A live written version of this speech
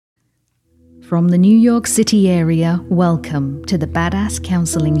From the New York City area, welcome to the Badass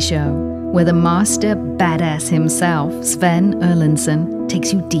Counseling Show, where the master badass himself, Sven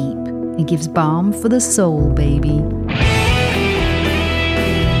takes you deep and gives balm for the soul, baby.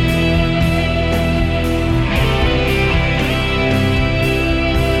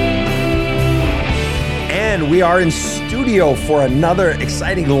 And we are in studio for another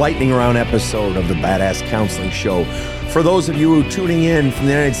exciting lightning round episode of the Badass Counseling Show. For those of you tuning in from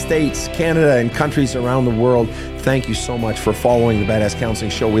the United States, Canada, and countries around the world, thank you so much for following the Badass Counseling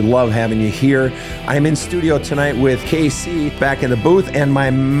Show. We love having you here. I'm in studio tonight with KC back in the booth and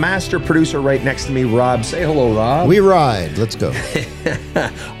my master producer right next to me, Rob. Say hello, Rob. We ride. Let's go.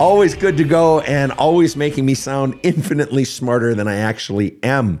 Always good to go and always making me sound infinitely smarter than I actually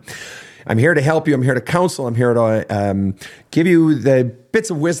am. I'm here to help you. I'm here to counsel. I'm here to give you the bits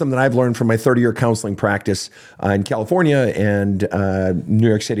of wisdom that I've learned from my 30-year counseling practice in California and New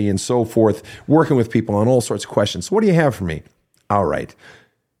York City and so forth, working with people on all sorts of questions. So what do you have for me? All right.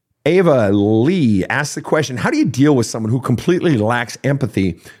 Ava Lee asked the question, how do you deal with someone who completely lacks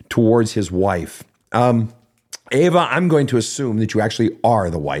empathy towards his wife? Ava, I'm going to assume that you actually are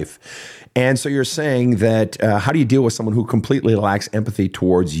the wife. And so you're saying that how do you deal with someone who completely lacks empathy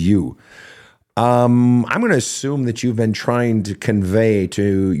towards you? I'm going to assume that you've been trying to convey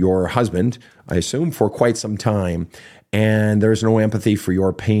to your husband, I assume, for quite some time, and there's no empathy for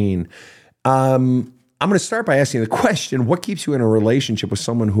your pain. I'm going to start by asking the question, what keeps you in a relationship with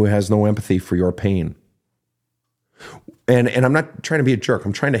someone who has no empathy for your pain? And I'm not trying to be a jerk.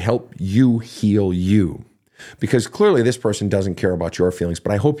 I'm trying to help you heal you. Because clearly this person doesn't care about your feelings,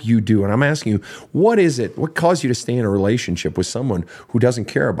 but I hope you do. And I'm asking you, what is it? What caused you to stay in a relationship with someone who doesn't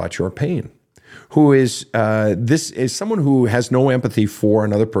care about your pain? Who is, this is someone who has no empathy for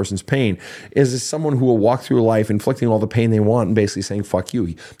another person's pain. Is this someone who will walk through life inflicting all the pain they want and basically saying, fuck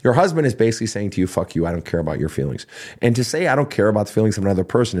you. Your husband is basically saying to you, fuck you, I don't care about your feelings. And to say, I don't care about the feelings of another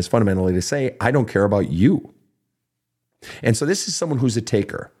person is fundamentally to say, I don't care about you. And so this is someone who's a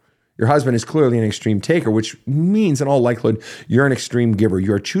taker. Your husband is clearly an extreme taker, which means in all likelihood, you're an extreme giver.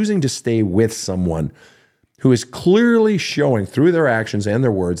 You're choosing to stay with someone who is clearly showing through their actions and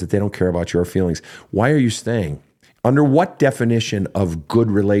their words that they don't care about your feelings. Why are you staying? Under what definition of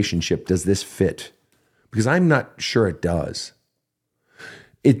good relationship does this fit? Because I'm not sure it does.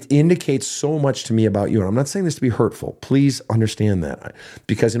 It indicates so much to me about you. And I'm not saying this to be hurtful. Please understand that.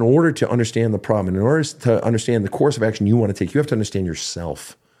 Because in order to understand the problem, and in order to understand the course of action you want to take, you have to understand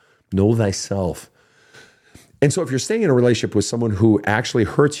yourself. Know thyself. And so if you're staying in a relationship with someone who actually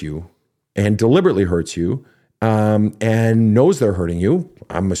hurts you and deliberately hurts you and knows they're hurting you,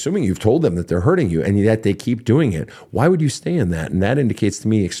 I'm assuming you've told them that they're hurting you and yet they keep doing it. Why would you stay in that? And that indicates to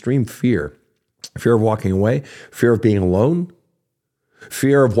me extreme fear. Fear of walking away, fear of being alone,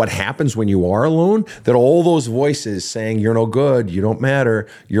 fear of what happens when you are alone, that all those voices saying you're no good, you don't matter,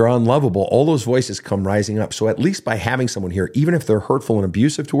 you're unlovable, all those voices come rising up. So at least by having someone here, even if they're hurtful and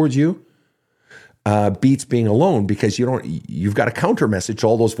abusive towards you, beats being alone because you've got a counter message to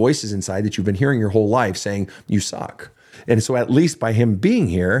all those voices inside that you've been hearing your whole life saying you suck. And so at least by him being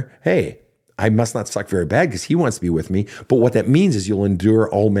here, hey, I must not suck very bad because he wants to be with me. But what that means is you'll endure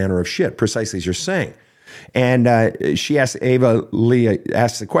all manner of shit, precisely as you're saying. And she asked, Ava Lee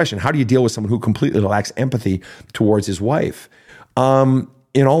asked the question, how do you deal with someone who completely lacks empathy towards his wife? In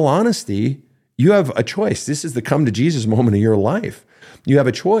all honesty, you have a choice. This is the come to Jesus moment of your life. You have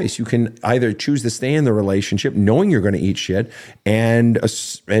a choice. You can either choose to stay in the relationship knowing you're going to eat shit and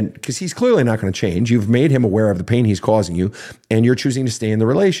because he's clearly not going to change. You've made him aware of the pain he's causing you and you're choosing to stay in the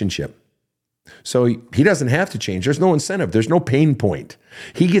relationship. So he doesn't have to change. There's no incentive. There's no pain point.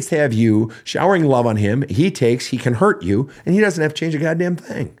 He gets to have you showering love on him. He can hurt you, and he doesn't have to change a goddamn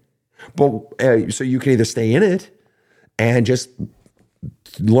thing. But so you can either stay in it and just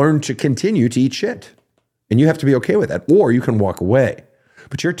learn to continue to eat shit. And you have to be okay with that. Or you can walk away.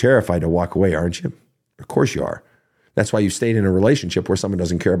 But you're terrified to walk away, aren't you? Of course you are. That's why you stayed in a relationship where someone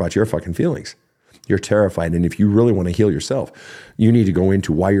doesn't care about your fucking feelings. You're terrified. And if you really want to heal yourself, you need to go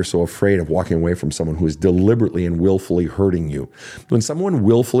into why you're so afraid of walking away from someone who is deliberately and willfully hurting you. When someone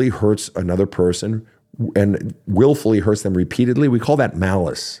willfully hurts another person and willfully hurts them repeatedly, we call that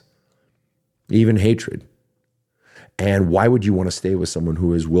malice, even hatred. And why would you want to stay with someone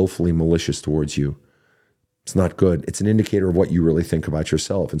who is willfully malicious towards you? It's not good. It's an indicator of what you really think about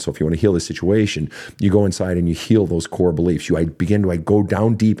yourself. And so if you want to heal the situation, you go inside and you heal those core beliefs. You begin to go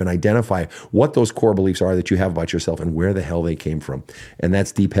down deep and identify what those core beliefs are that you have about yourself and where the hell they came from. And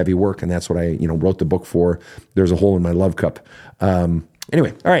that's deep, heavy work. And that's what I wrote the book for. There's a hole in my love cup.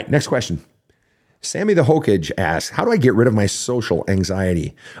 Anyway, all right, next question. Sammy the Hokage asks, how do I get rid of my social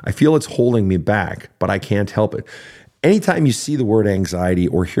anxiety? I feel it's holding me back, but I can't help it. Anytime you see the word anxiety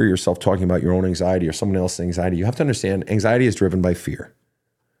or hear yourself talking about your own anxiety or someone else's anxiety, you have to understand anxiety is driven by fear.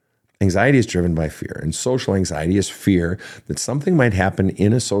 Anxiety is driven by fear, and social anxiety is fear that something might happen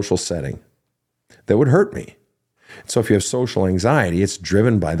in a social setting that would hurt me. So if you have social anxiety, it's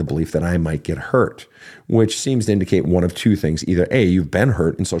driven by the belief that I might get hurt, which seems to indicate one of two things. Either A, you've been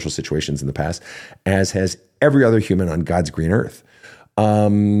hurt in social situations in the past, as has every other human on God's green earth,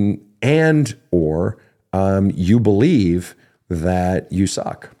 or you believe that you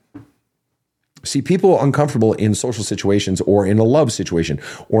suck. See, people uncomfortable in social situations or in a love situation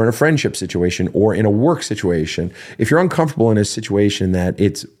or in a friendship situation or in a work situation, if you're uncomfortable in a situation that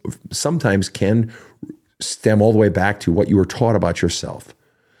it's sometimes can stem all the way back to what you were taught about yourself.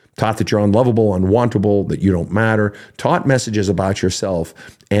 Taught that you're unlovable, unwantable, that you don't matter, taught messages about yourself.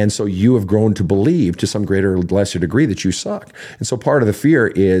 And so you have grown to believe to some greater or lesser degree that you suck. And so part of the fear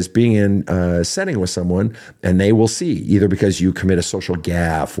is being in a setting with someone and they will see, either because you commit a social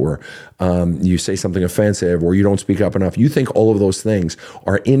gaffe or you say something offensive or you don't speak up enough. You think all of those things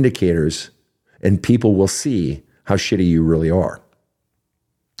are indicators and people will see how shitty you really are.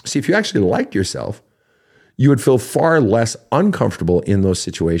 See, if you actually liked yourself, you would feel far less uncomfortable in those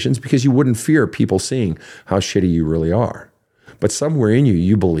situations because you wouldn't fear people seeing how shitty you really are. But somewhere in you,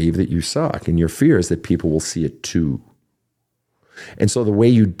 you believe that you suck, and your fear is that people will see it too. And so the way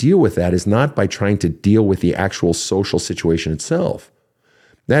you deal with that is not by trying to deal with the actual social situation itself.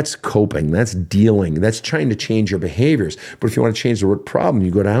 That's coping, that's dealing, that's trying to change your behaviors. But if you want to change the root problem, you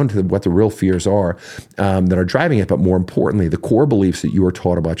go down to what the real fears are that are driving it, but more importantly, the core beliefs that you were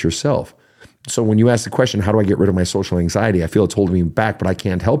taught about yourself. So when you ask the question, how do I get rid of my social anxiety? I feel it's holding me back, but I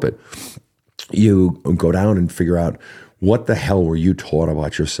can't help it. You go down and figure out, what the hell were you taught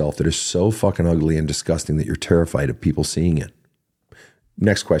about yourself that is so fucking ugly and disgusting that you're terrified of people seeing it?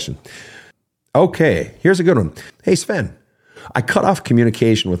 Next question. Okay, here's a good one. Hey, Sven, I cut off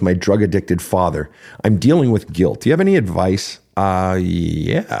communication with my drug-addicted father. I'm dealing with guilt. Do you have any advice?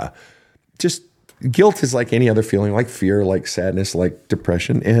 Yeah. Just guilt is like any other feeling, like fear, like sadness, like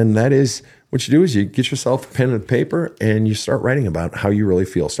depression. And that is, what you do is you get yourself a pen and paper and you start writing about how you really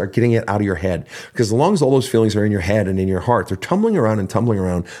feel. Start getting it out of your head. Because as long as all those feelings are in your head and in your heart, they're tumbling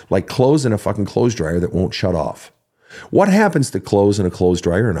around like clothes in a fucking clothes dryer that won't shut off. What happens to clothes in a clothes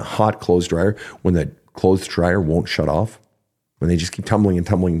dryer, in a hot clothes dryer, when the clothes dryer won't shut off? When they just keep tumbling and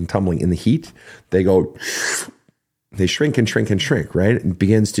tumbling and tumbling in the heat, they shrink and shrink and shrink, right? It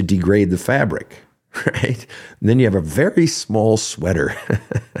begins to degrade the fabric. Right? And then you have a very small sweater.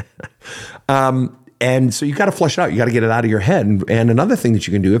 And so you got to flush it out. You got to get it out of your head. And another thing that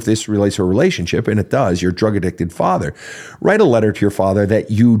you can do, if this relates to a relationship, and it does, your drug addicted father, write a letter to your father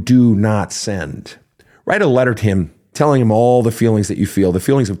that you do not send. Write a letter to him telling him all the feelings that you feel, the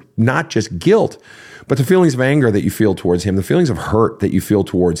feelings of not just guilt, but the feelings of anger that you feel towards him, the feelings of hurt that you feel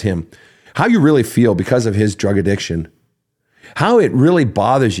towards him, how you really feel because of his drug addiction, how it really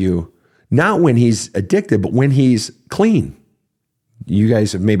bothers you. Not when he's addicted, but when he's clean. You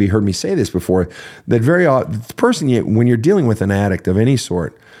guys have maybe heard me say this before, that the person, when you're dealing with an addict of any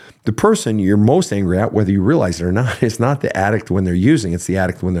sort, the person you're most angry at, whether you realize it or not, it's not the addict when they're using, it's the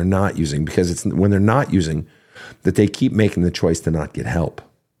addict when they're not using, because it's when they're not using that they keep making the choice to not get help.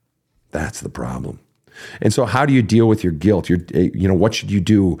 That's the problem. And so how do you deal with your guilt? What should you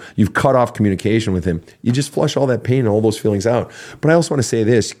do? You've cut off communication with him. You just flush all that pain and all those feelings out. But I also want to say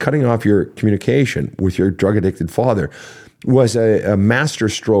this, cutting off your communication with your drug-addicted father was a master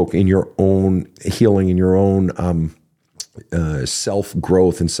stroke in your own healing, in your own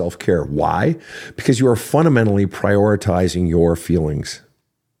self-growth and self-care. Why? Because you are fundamentally prioritizing your feelings.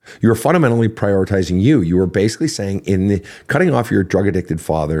 You are fundamentally prioritizing you. You are basically saying, cutting off your drug-addicted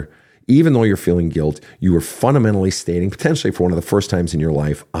father, even though you're feeling guilt, you are fundamentally stating, potentially for one of the first times in your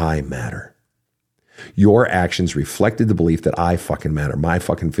life, I matter. Your actions reflected the belief that I fucking matter. My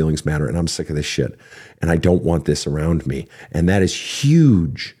fucking feelings matter, and I'm sick of this shit. And I don't want this around me. And that is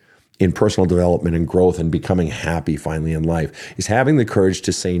huge in personal development and growth and becoming happy finally in life, is having the courage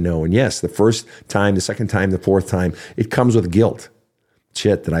to say no. And yes, the first time, the second time, the fourth time, it comes with guilt.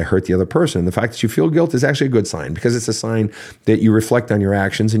 Shit, that I hurt the other person. And the fact that you feel guilt is actually a good sign, because it's a sign that you reflect on your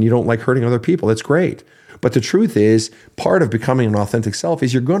actions and you don't like hurting other people. That's great. But the truth is, part of becoming an authentic self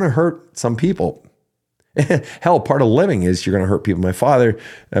is you're going to hurt some people. Hell, part of living is you're going to hurt people. My father,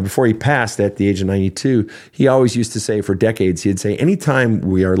 before he passed at the age of 92, he always used to say for decades, he'd say, anytime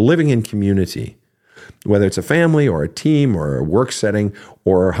we are living in community, whether it's a family or a team or a work setting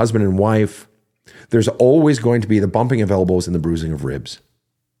or a husband and wife, there's always going to be the bumping of elbows and the bruising of ribs.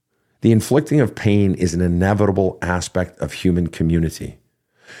 The inflicting of pain is an inevitable aspect of human community.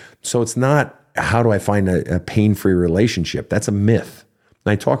 So it's not, how do I find a pain-free relationship? That's a myth.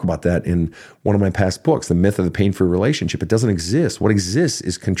 And I talk about that in one of my past books, The Myth of the Pain-Free Relationship. It doesn't exist. What exists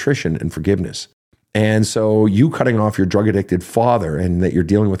is contrition and forgiveness. And so you cutting off your drug-addicted father and that you're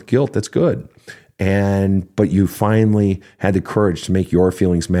dealing with guilt, that's good. But you finally had the courage to make your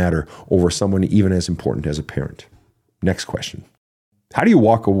feelings matter over someone even as important as a parent. Next question. How do you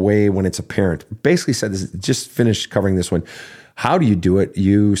walk away when it's apparent? Basically said this, just finished covering this one. How do you do it?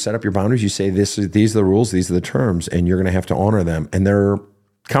 You set up your boundaries. You say, these are the rules, these are the terms, and you're going to have to honor them. And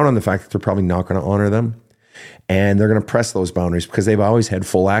count on the fact that they're probably not going to honor them. And they're going to press those boundaries because they've always had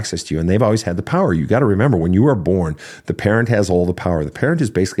full access to you and they've always had the power. You got to remember, when you are born, the parent has all the power. The parent is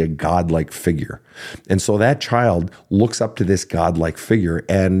basically a godlike figure. And so that child looks up to this godlike figure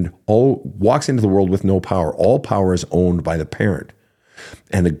and walks into the world with no power. All power is owned by the parent.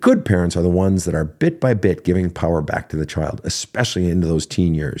 And the good parents are the ones that are bit by bit giving power back to the child, especially into those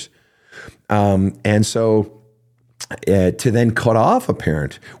teen years. And so to then cut off a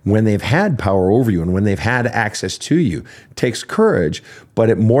parent when they've had power over you and when they've had access to you takes courage,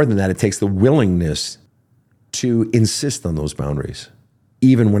 but more than that, it takes the willingness to insist on those boundaries,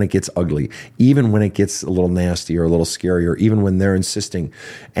 even when it gets ugly, even when it gets a little nasty or a little scary, or even when they're insisting.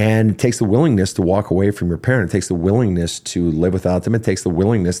 And it takes the willingness to walk away from your parent. It takes the willingness to live without them. It takes the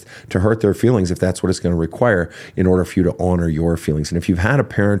willingness to hurt their feelings if that's what it's going to require in order for you to honor your feelings. And if you've had a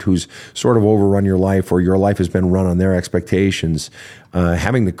parent who's sort of overrun your life, or your life has been run on their expectations,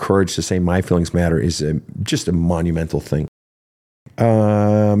 having the courage to say my feelings matter is just a monumental thing.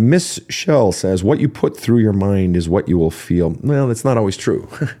 Miss Shell says, what you put through your mind is what you will feel. Well, that's not always true.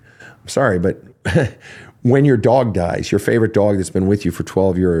 I'm sorry, but when your dog dies, your favorite dog that's been with you for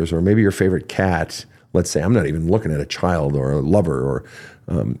 12 years, or maybe your favorite cat, let's say, I'm not even looking at a child or a lover, or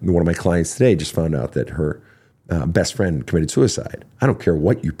one of my clients today just found out that her best friend committed suicide. I don't care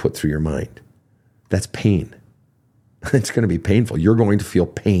what you put through your mind. That's pain. It's going to be painful. You're going to feel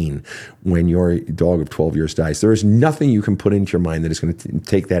pain when your dog of 12 years dies. There is nothing you can put into your mind that is going to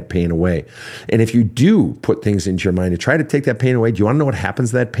take that pain away. And if you do put things into your mind to try to take that pain away, do you want to know what happens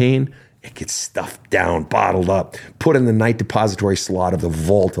to that pain? It gets stuffed down, bottled up, put in the night depository slot of the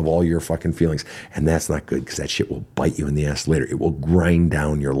vault of all your fucking feelings. And that's not good, because that shit will bite you in the ass later. It will grind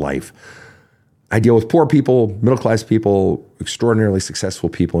down your life. I deal with poor people, middle-class people, extraordinarily successful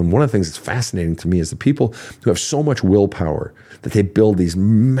people. And one of the things that's fascinating to me is the people who have so much willpower that they build these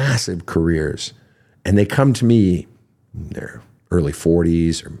massive careers. And they come to me in their early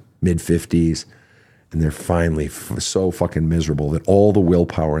 40s or mid-50s, and they're finally so fucking miserable that all the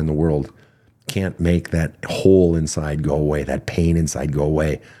willpower in the world can't make that hole inside go away, that pain inside go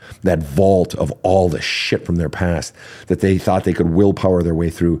away, that vault of all the shit from their past that they thought they could willpower their way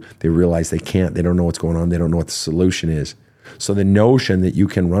through. They realize they can't. They don't know what's going on. They don't know what the solution is. So the notion that you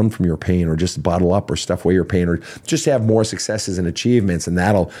can run from your pain, or just bottle up or stuff away your pain, or just have more successes and achievements and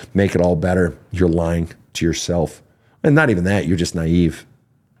that'll make it all better, you're lying to yourself. And not even that, you're just naive.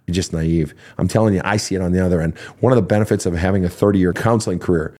 You're just naive. I'm telling you, I see it on the other end. One of the benefits of having a 30-year counseling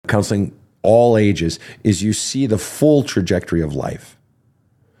career, counseling all ages, is you see the full trajectory of life.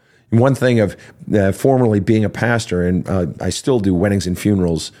 And one thing of formerly being a pastor, and I still do weddings and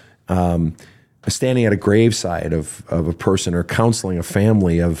funerals, standing at a graveside of a person, or counseling a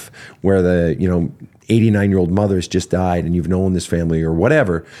family of where the 89-year-old mother's just died and you've known this family or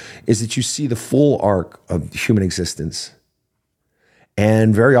whatever, is that you see the full arc of human existence.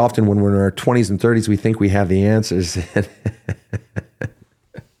 And very often when we're in our 20s and 30s, we think we have the answers.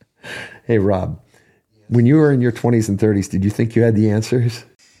 Hey, Rob, when you were in your 20s and 30s, did you think you had the answers?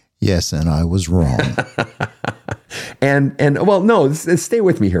 Yes, and I was wrong. And well, no, stay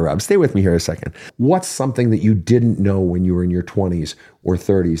with me here, Rob. Stay with me here a second. What's something that you didn't know when you were in your 20s or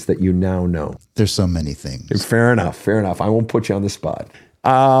 30s that you now know? There's so many things. Fair enough. I won't put you on the spot.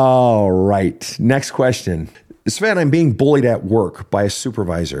 All right. Next question. Sven, I'm being bullied at work by a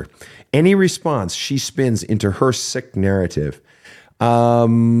supervisor. Any response she spins into her sick narrative.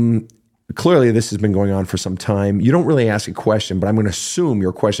 Clearly, this has been going on for some time. You don't really ask a question, but I'm going to assume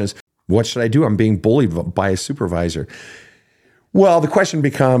your question is, what should I do? I'm being bullied by a supervisor. Well, the question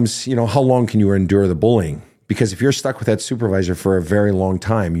becomes, how long can you endure the bullying? Because if you're stuck with that supervisor for a very long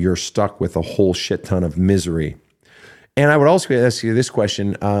time, you're stuck with a whole shit ton of misery. And I would also ask you this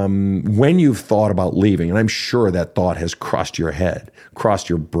question, when you've thought about leaving, and I'm sure that thought has crossed your head, crossed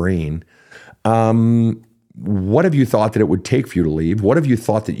your brain, what have you thought that it would take for you to leave? What have you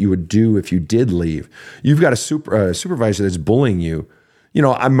thought that you would do if you did leave? You've got a supervisor that's bullying you.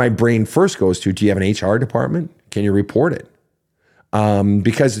 My brain first goes to, do you have an HR department? Can you report it?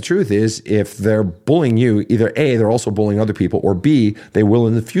 Because the truth is, if they're bullying you, either A, they're also bullying other people, or B, they will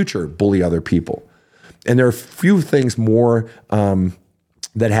in the future bully other people. And there are few things more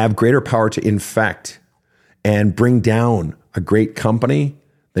that have greater power to infect and bring down a great company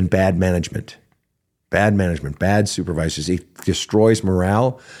than bad management. Bad management, bad supervisors. It destroys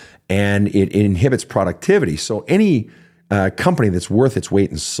morale and it inhibits productivity. So any company that's worth its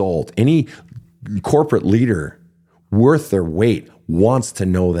weight in salt, any corporate leader worth their weight wants to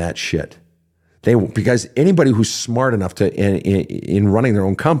know that shit. Because anybody who's smart enough to in running their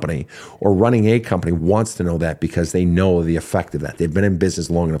own company or running a company wants to know that, because they know the effect of that. They've been in business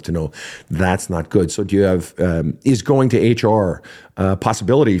long enough to know that's not good. So do you have is going to HR a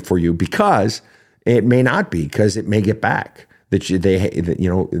possibility for you? Because it may not be, because it may get back.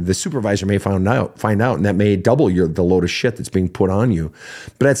 The supervisor may find out, and that may double the load of shit that's being put on you.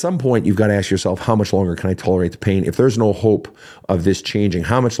 But at some point, you've got to ask yourself, how much longer can I tolerate the pain? If there's no hope of this changing,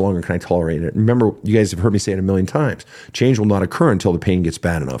 how much longer can I tolerate it? Remember, you guys have heard me say it a million times. Change will not occur until the pain gets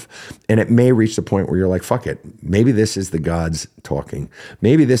bad enough. And it may reach the point where you're like, fuck it. Maybe this is the gods talking.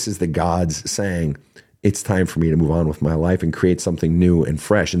 Maybe this is the gods saying, it's time for me to move on with my life and create something new and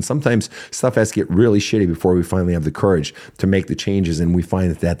fresh. And sometimes stuff has to get really shitty before we finally have the courage to make the changes. And we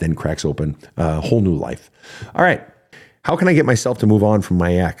find that then cracks open a whole new life. All right. How can I get myself to move on from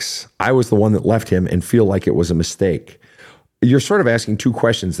my ex? I was the one that left him and feel like it was a mistake. You're sort of asking two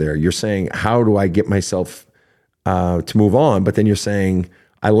questions there. You're saying, how do I get myself to move on? But then you're saying,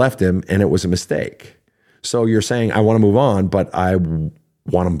 I left him and it was a mistake. So you're saying, I want to move on, but I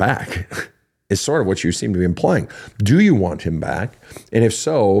want him back. Is sort of what you seem to be implying. Do you want him back? And if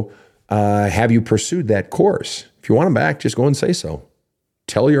so, have you pursued that course? If you want him back, just go and say so.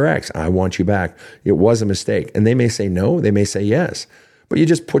 Tell your ex, I want you back. It was a mistake. And they may say no, they may say yes. But you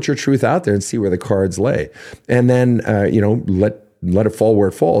just put your truth out there and see where the cards lay. And then, let it fall where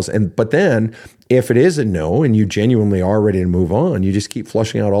it falls. But then if it is a no and you genuinely are ready to move on, you just keep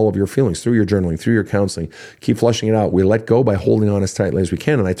flushing out all of your feelings through your journaling, through your counseling, keep flushing it out. We let go by holding on as tightly as we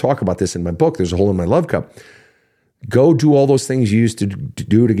can. And I talk about this in my book, There's a Hole in My Love Cup. Go do all those things you used to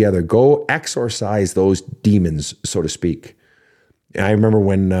do together. Go exorcise those demons, so to speak. I remember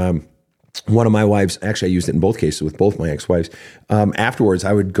when one of my wives, actually I used it in both cases with both my ex-wives, afterwards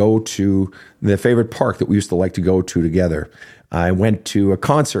I would go to the favorite park that we used to like to go to together. I went to a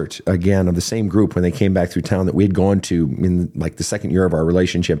concert again of the same group when they came back through town that we had gone to in like the second year of our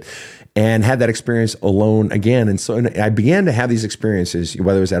relationship, and had that experience alone again. And so I began to have these experiences,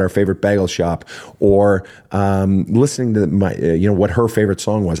 whether it was at our favorite bagel shop or listening to my, what her favorite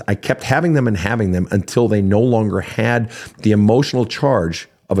song was. I kept having them until they no longer had the emotional charge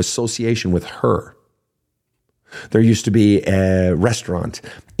of association with her. There used to be a restaurant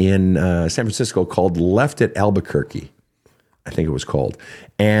in San Francisco called Left at Albuquerque, I think it was called.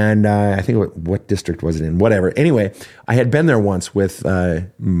 And I think, what district was it in? Whatever. Anyway, I had been there once with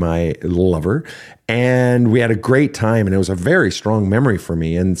my lover, and we had a great time, and it was a very strong memory for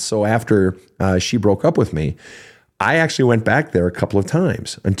me. And so after she broke up with me, I actually went back there a couple of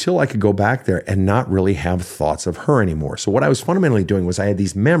times until I could go back there and not really have thoughts of her anymore. So what I was fundamentally doing was I had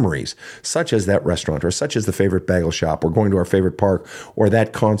these memories, such as that restaurant or such as the favorite bagel shop or going to our favorite park or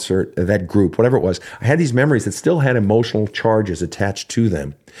that concert, that group, whatever it was. I had these memories that still had emotional charges attached to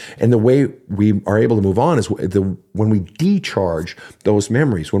them. And the way we are able to move on is when we decharge those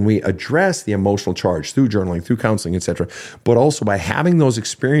memories, when we address the emotional charge through journaling, through counseling, etc., but also by having those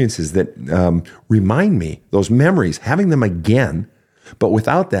experiences that remind me, those memories, having them again, but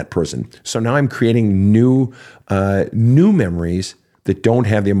without that person. So now I'm creating new memories that don't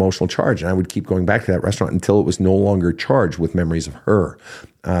have the emotional charge. And I would keep going back to that restaurant until it was no longer charged with memories of her.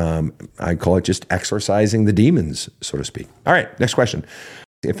 I call it just exorcising the demons, so to speak. All right, next question.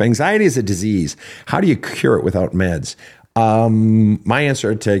 If anxiety is a disease, how do you cure it without meds? My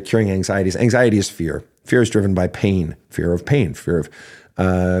answer to curing anxiety is fear. Fear is driven by pain, fear of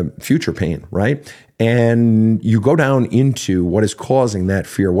future pain, right? And you go down into what is causing that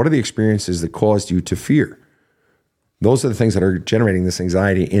fear. What are the experiences that caused you to fear? Those are the things that are generating this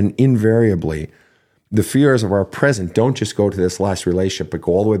anxiety. And invariably, the fears of our present don't just go to this last relationship, but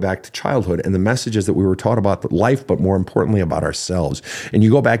go all the way back to childhood and the messages that we were taught about life, but more importantly about ourselves. And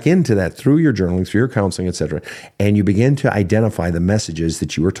you go back into that through your journaling, through your counseling, etc., and you begin to identify the messages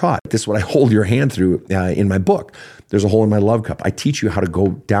that you were taught. This is what I hold your hand through in my book. There's a Hole in My Love Cup. I teach you how to go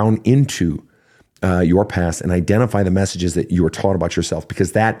down into your past and identify the messages that you were taught about yourself,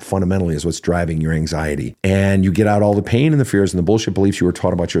 because that fundamentally is what's driving your anxiety. And you get out all the pain and the fears and the bullshit beliefs you were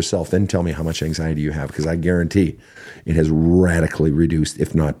taught about yourself. Then tell me how much anxiety you have, because I guarantee it has radically reduced,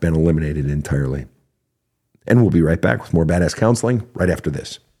 if not been eliminated entirely. And we'll be right back with more Badass Counseling right after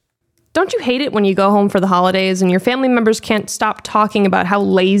this. Don't you hate it when you go home for the holidays and your family members can't stop talking about how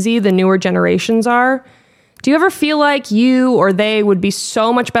lazy the newer generations are? Do you ever feel like you or they would be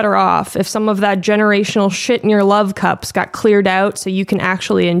so much better off if some of that generational shit in your love cups got cleared out so you can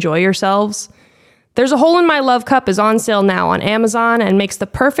actually enjoy yourselves? There's a Hole in My Love Cup is on sale now on Amazon and makes the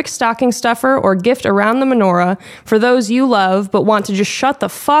perfect stocking stuffer or gift around the menorah for those you love but want to just shut the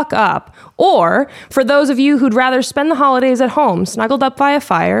fuck up, or for those of you who'd rather spend the holidays at home snuggled up by a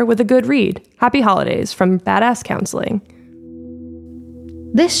fire with a good read. Happy holidays from Badass Counseling.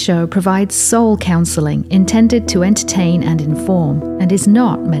 This show provides soul counseling intended to entertain and inform and is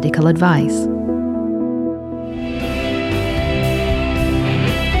not medical advice.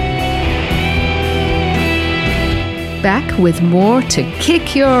 Back with more to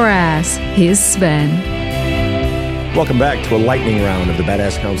kick your ass. Here's Sven. Welcome back to a lightning round of the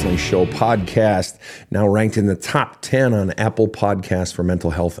Badass Counseling Show podcast, now ranked in the top 10 on Apple Podcasts for mental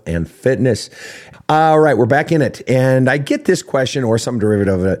health and fitness. All right, we're back in it. And I get this question or some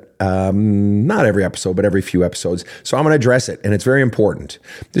derivative of it, not every episode, but every few episodes. So I'm going to address it, and it's very important.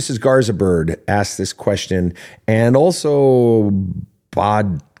 This is Garza Bird asked this question, and also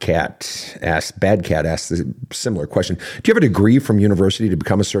Badcat asked a similar question. Do you have a degree from university to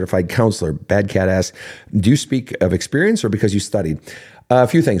become a certified counselor? Badcat asked, do you speak of experience or because you studied? A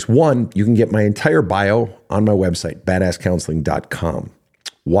few things. One, you can get my entire bio on my website, badasscounseling.com.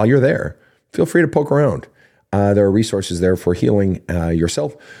 While you're there, feel free to poke around. There are resources there for healing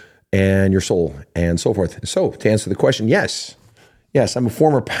yourself and your soul and so forth. So to answer the question, yes, I'm a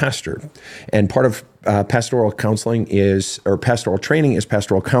former pastor, and part of pastoral training is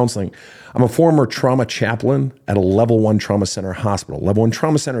pastoral counseling. I'm a former trauma chaplain at a level 1 trauma center hospital. Level 1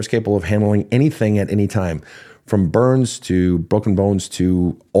 trauma center is capable of handling anything at any time, from burns to broken bones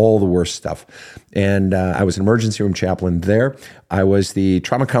to all the worst stuff. And I was an emergency room chaplain there. I was the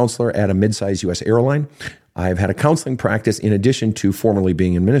trauma counselor at a mid-sized U.S. airline. I've had a counseling practice in addition to formerly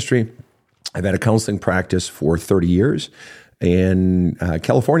being in ministry. I've had a counseling practice for 30 years in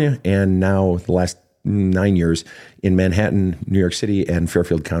California, and now the last 9 years in Manhattan, New York City, and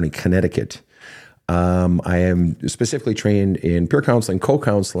Fairfield County, Connecticut. I am specifically trained in peer counseling,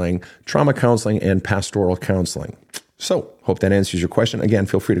 co-counseling, trauma counseling, and pastoral counseling. So, hope that answers your question. Again,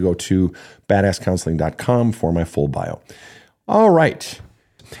 feel free to go to badasscounseling.com for my full bio. All right.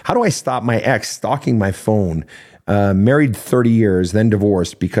 How do I stop my ex stalking my phone? Married 30 years, then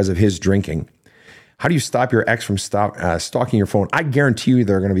divorced because of his drinking. How do you stop your ex from stalking your phone? I guarantee you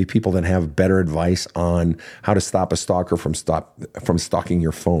there are going to be people that have better advice on how to stop a stalker from stalking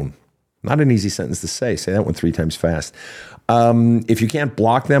your phone. Not an easy sentence to say. Say that one 3 times fast. If you can't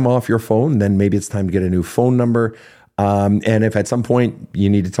block them off your phone, then maybe it's time to get a new phone number. And if at some point you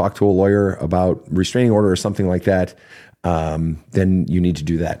need to talk to a lawyer about restraining order or something like that, then you need to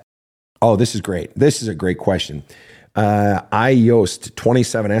do that. Oh, this is great. This is a great question. Yost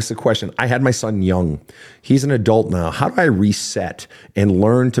 27 asked the question, I had my son young. He's an adult now. How do I reset and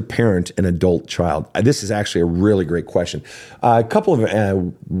learn to parent an adult child? This is actually a really great question. A couple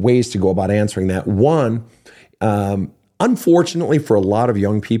of ways to go about answering that. One, unfortunately for a lot of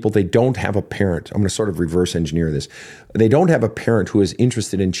young people, they don't have a parent. I'm going to sort of reverse engineer this. They don't have a parent who is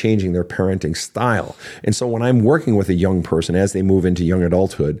interested in changing their parenting style. And so when I'm working with a young person as they move into young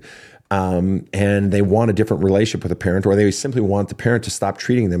adulthood, and they want a different relationship with a parent, or they simply want the parent to stop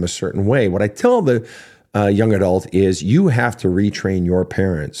treating them a certain way, what I tell the young adult is you have to retrain your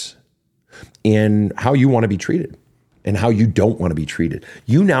parents in how you want to be treated and how you don't want to be treated.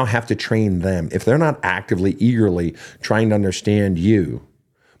 You now have to train them. If they're not actively, eagerly trying to understand you,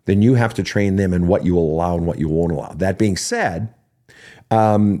 then you have to train them in what you will allow and what you won't allow. That being said,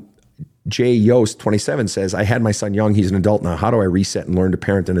 J. Yost 27 says, I had my son young. He's an adult now. How do I reset and learn to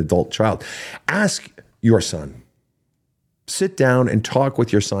parent an adult child? Ask your son. Sit down and talk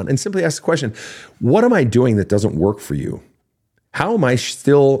with your son and simply ask the question, what am I doing that doesn't work for you? How am I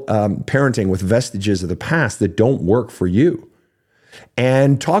still parenting with vestiges of the past that don't work for you?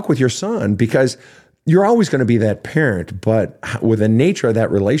 And talk with your son, because you're always going to be that parent, but with the nature of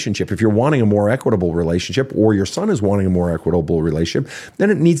that relationship, if you're wanting a more equitable relationship, or your son is wanting a more equitable relationship, then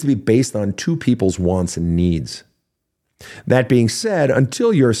it needs to be based on two people's wants and needs. That being said,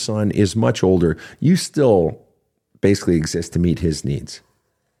 until your son is much older, you still basically exist to meet his needs.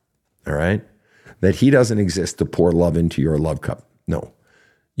 All right? That he doesn't exist to pour love into your love cup. No.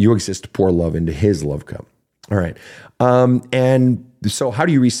 You exist to pour love into his love cup. All right. And so how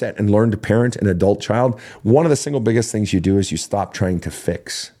do you reset and learn to parent an adult child? One of the single biggest things you do is you stop trying to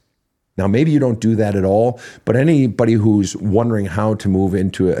fix. Now, maybe you don't do that at all, but anybody who's wondering how to move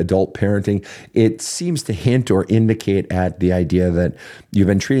into adult parenting, it seems to hint or indicate at the idea that you've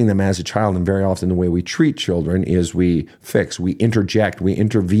been treating them as a child, and very often the way we treat children is we fix, we interject, we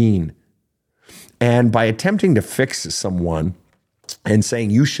intervene. And by attempting to fix someone and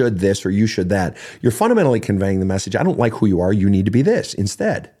saying you should this or you should that, you're fundamentally conveying the message, I don't like who you are, you need to be this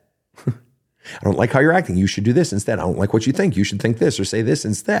instead. I don't like how you're acting, you should do this instead. I don't like what you think, you should think this or say this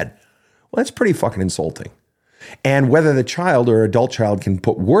instead. Well, that's pretty fucking insulting. And whether the child or adult child can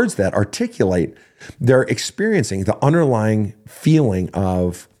put words that articulate, they're experiencing the underlying feeling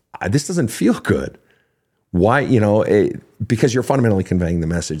of, this doesn't feel good. Why, because you're fundamentally conveying the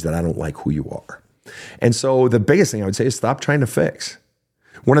message that I don't like who you are. And so the biggest thing I would say is stop trying to fix.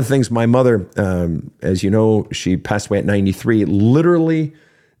 One of the things my mother, as you know, she passed away at 93, literally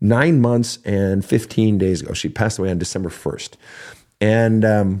 9 months and 15 days ago. She passed away on December 1st.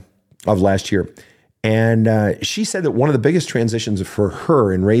 And, of last year. And she said that one of the biggest transitions for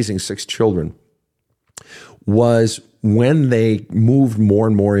her in raising 6 children was when they moved more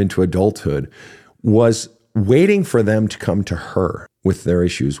and more into adulthood, was waiting for them to come to her with their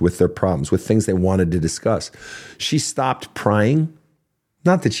issues, with their problems, with things they wanted to discuss. She stopped prying.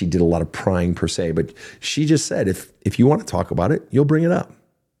 Not that she did a lot of prying per se, but she just said, if you want to talk about it, you'll bring it up.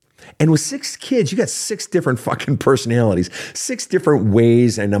 And with 6 kids, you got 6 different fucking personalities, 6 different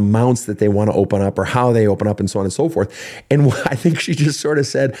ways and amounts that they want to open up or how they open up and so on and so forth. And I think she just sort of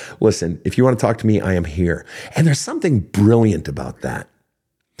said, listen, if you want to talk to me, I am here. And there's something brilliant about that.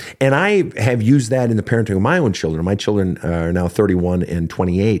 And I have used that in the parenting of my own children. My children are now 31 and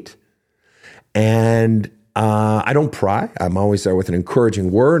 28. And I don't pry. I'm always there with an encouraging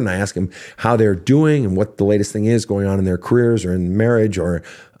word, and I ask them how they're doing and what the latest thing is going on in their careers or in marriage or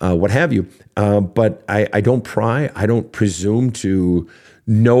what have you. But I don't pry. I don't presume to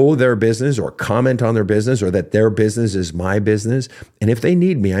know their business or comment on their business or that their business is my business. And if they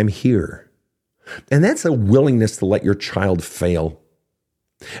need me, I'm here. And that's a willingness to let your child fail.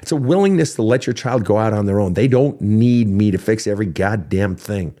 It's a willingness to let your child go out on their own. They don't need me to fix every goddamn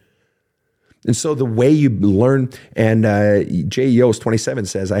thing. And so the way you learn, and Jay Yost, 27,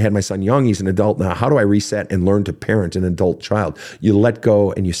 says, I had my son young, he's an adult now. How do I reset and learn to parent an adult child? You let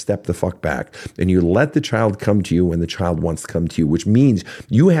go and you step the fuck back. And you let the child come to you when the child wants to come to you, which means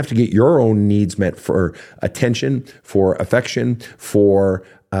you have to get your own needs met for attention, for affection, for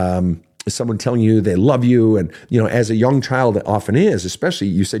someone telling you they love you. And, as a young child it often is, especially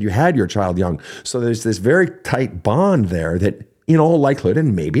you said you had your child young. So there's this very tight bond there that, in all likelihood,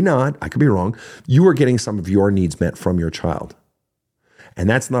 and maybe not, I could be wrong, you are getting some of your needs met from your child. And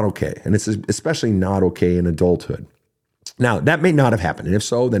that's not okay. And it's especially not okay in adulthood. Now, that may not have happened. And if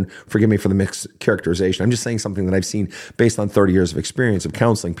so, then forgive me for the mixed characterization. I'm just saying something that I've seen based on 30 years of experience of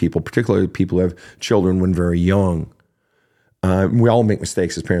counseling people, particularly people who have children when very young. We all make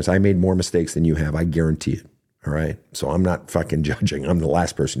mistakes as parents. I made more mistakes than you have. I guarantee it. All right? So I'm not fucking judging. I'm the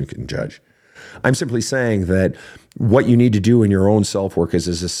last person who can judge. I'm simply saying that what you need to do in your own self-work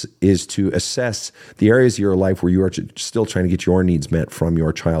is to assess the areas of your life where you are still trying to get your needs met from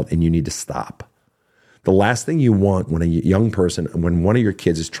your child, and you need to stop. The last thing you want when a young person, when one of your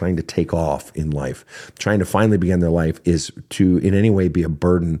kids is trying to take off in life, trying to finally begin their life, is to in any way be a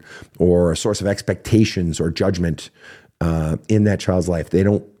burden or a source of expectations or judgment in that child's life. They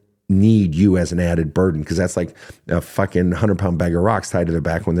don't need you as an added burden, because that's like a fucking 100-pound bag of rocks tied to their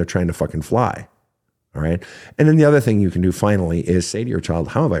back when they're trying to fucking fly. All right. And then the other thing you can do finally is say to your child,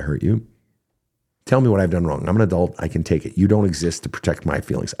 how have I hurt you? Tell me what I've done wrong. I'm an adult. I can take it. You don't exist to protect my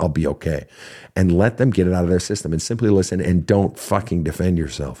feelings. I'll be okay. And let them get it out of their system and simply listen, and don't fucking defend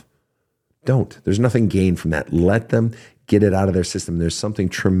yourself. Don't. There's nothing gained from that. Let them get it out of their system. There's something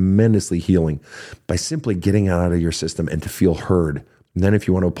tremendously healing by simply getting it out of your system and to feel heard. And then if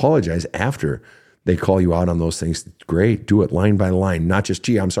you want to apologize after they call you out on those things, great, do it line by line. Not just,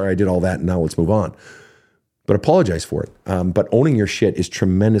 gee, I'm sorry I did all that and now let's move on. But apologize for it. But owning your shit is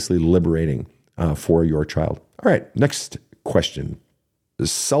tremendously liberating for your child. All right, next question.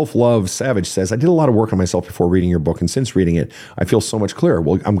 Self-Love Savage says, I did a lot of work on myself before reading your book, and since reading it, I feel so much clearer.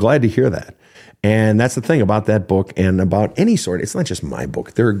 Well, I'm glad to hear that. And that's the thing about that book and about any sort. It's not just my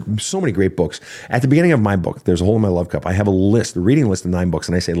book. There are so many great books. At the beginning of my book, There's a Hole in My Love Cup, I have a list, a reading list of 9 books.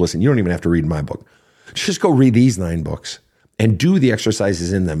 And I say, listen, you don't even have to read my book. Just go read these 9 books and do the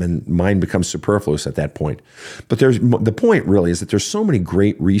exercises in them. And mine becomes superfluous at that point. But the point really is that there's so many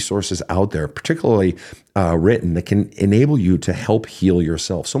great resources out there, particularly written, that can enable you to help heal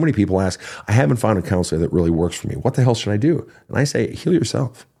yourself. So many people ask, I haven't found a counselor that really works for me. What the hell should I do? And I say, heal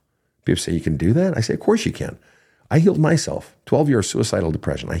yourself. People say, you can do that? I say, of course you can. I healed myself. 12 years suicidal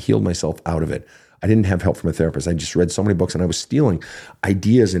depression. I healed myself out of it. I didn't have help from a therapist. I just read so many books, and I was stealing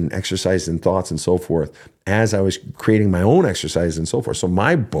ideas and exercises and thoughts and so forth as I was creating my own exercises and so forth. So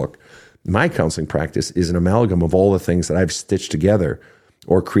my book, my counseling practice, is an amalgam of all the things that I've stitched together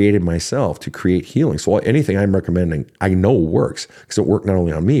or created myself to create healing. So anything I'm recommending, I know works because it worked not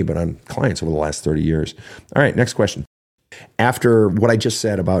only on me, but on clients over the last 30 years. All right, next question. After what I just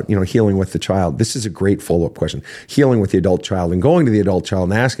said about, healing with the child, this is a great follow-up question. Healing with the adult child and going to the adult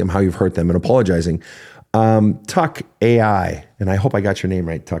child and asking them how you've hurt them and apologizing. Tuck AI, and I hope I got your name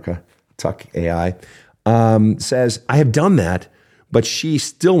right, Tuck AI, says, I have done that, but she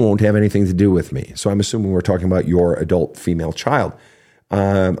still won't have anything to do with me. So I'm assuming we're talking about your adult female child.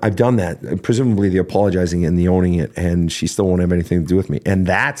 I've done that, presumably the apologizing and the owning it, and she still won't have anything to do with me. And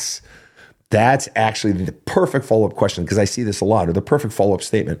that's actually the perfect follow-up question, because I see this a lot, or the perfect follow-up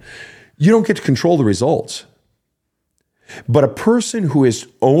statement. You don't get to control the results. But a person who is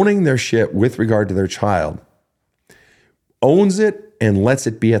owning their shit with regard to their child owns it and lets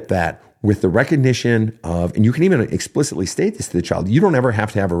it be at that, with the recognition of, and you can even explicitly state this to the child, you don't ever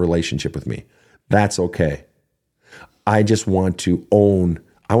have to have a relationship with me. That's okay. I just want to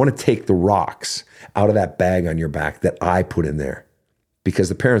I want to take the rocks out of that bag on your back that I put in there. Because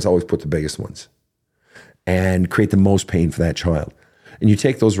the parents always put the biggest ones and create the most pain for that child. And you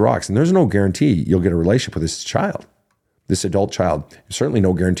take those rocks, and there's no guarantee you'll get a relationship with this child, this adult child. There's certainly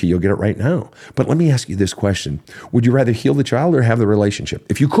no guarantee you'll get it right now. But let me ask you this question. Would you rather heal the child or have the relationship?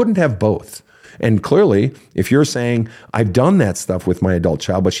 If you couldn't have both, and clearly, if you're saying, I've done that stuff with my adult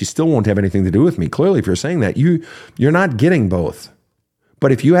child, but she still won't have anything to do with me, clearly, if you're saying that, you're not getting both.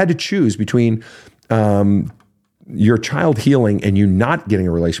 But if you had to choose between your child healing and you not getting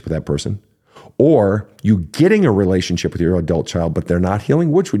a relationship with that person, or you getting a relationship with your adult child, but they're not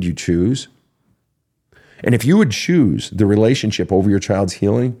healing, which would you choose? And if you would choose the relationship over your child's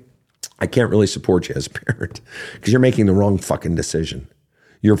healing, I can't really support you as a parent, because you're making the wrong fucking decision.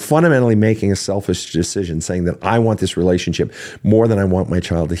 You're fundamentally making a selfish decision saying that I want this relationship more than I want my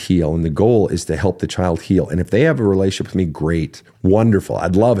child to heal. And the goal is to help the child heal. And if they have a relationship with me, great, wonderful.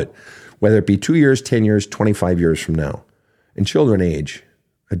 I'd love it. Whether it be 2 years, 10 years, 25 years from now. And children age,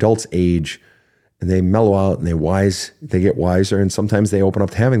 adults age, and they mellow out and they get wiser, and sometimes they open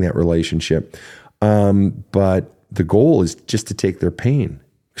up to having that relationship. But the goal is just to take their pain,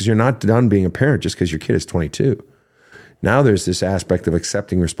 because you're not done being a parent just because your kid is 22. Now there's this aspect of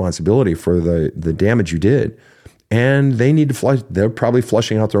accepting responsibility for the damage you did. And they need to flush. They're probably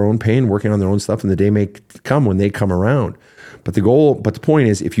flushing out their own pain, working on their own stuff, and the day may come when they come around. But the point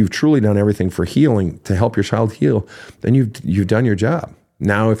is, if you've truly done everything for healing to help your child heal, then you've done your job.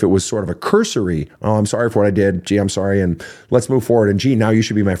 Now, if it was sort of a cursory, oh, I'm sorry for what I did, gee, I'm sorry, and let's move forward, and gee, now you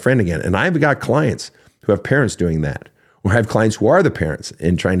should be my friend again. And I've got clients who have parents doing that, or I have clients who are the parents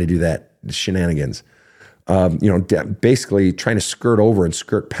and trying to do that shenanigans. Basically trying to skirt over and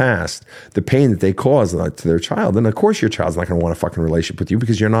skirt past the pain that they cause to their child. And of course your child's not going to want a fucking relationship with you,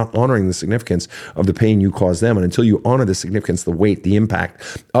 because you're not honoring the significance of the pain you cause them. And until you honor the significance, the weight, the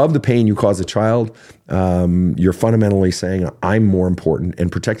impact of the pain you cause a child, you're fundamentally saying, I'm more important,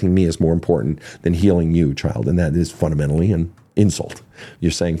 and protecting me is more important than healing you, child. And that is fundamentally an insult.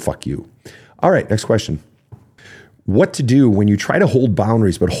 You're saying, fuck you. All right, next question. What to do when you try to hold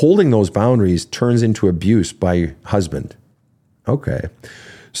boundaries, but holding those boundaries turns into abuse by husband. Okay.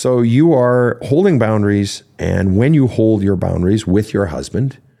 So you are holding boundaries, and when you hold your boundaries with your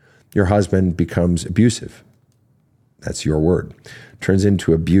husband becomes abusive. That's your word. Turns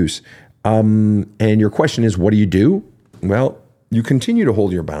into abuse. And your question is, what do you do? Well, you continue to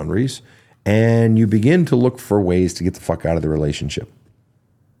hold your boundaries, and you begin to look for ways to get the fuck out of the relationship.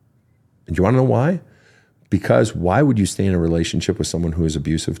 And do you want to know why? Because why would you stay in a relationship with someone who is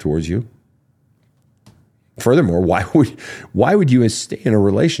abusive towards you? Furthermore, why would you stay in a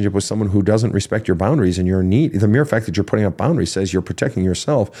relationship with someone who doesn't respect your boundaries and your need? The mere fact that you're putting up boundaries says you're protecting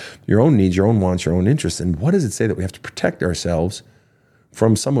yourself, your own needs, your own wants, your own interests. And what does it say that we have to protect ourselves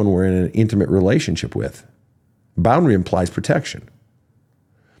from someone we're in an intimate relationship with? Boundary implies protection.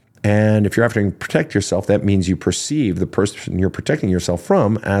 And if you're having to protect yourself, that means you perceive the person you're protecting yourself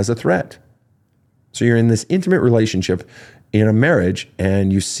from as a threat. So you're in this intimate relationship in a marriage,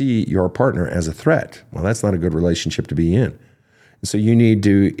 and you see your partner as a threat. Well, that's not a good relationship to be in. And so you need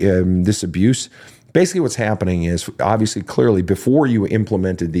to, this abuse, basically what's happening is, obviously, clearly, before you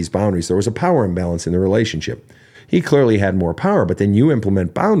implemented these boundaries, there was a power imbalance in the relationship. He clearly had more power, but then you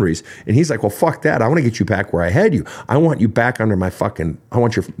implement boundaries, and he's like, well, fuck that. I want to get you back where I had you. I want you back under my I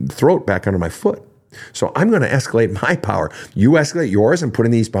want your throat back under my foot. So I'm going to escalate my power. You escalate yours and put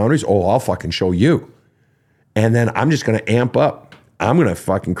in these boundaries. Oh, I'll fucking show you. And then I'm just going to amp up. I'm going to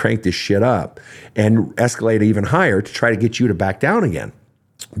fucking crank this shit up and escalate even higher to try to get you to back down again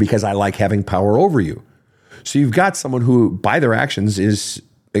because I like having power over you. So you've got someone who, by their actions, is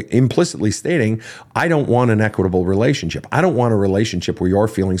implicitly stating, I don't want an equitable relationship. I don't want a relationship where your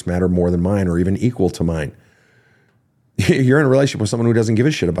feelings matter more than mine or even equal to mine. You're in a relationship with someone who doesn't give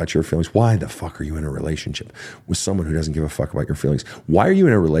a shit about your feelings. Why the fuck are you in a relationship with someone who doesn't give a fuck about your feelings? Why are you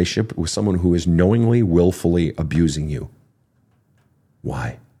in a relationship with someone who is knowingly, willfully abusing you?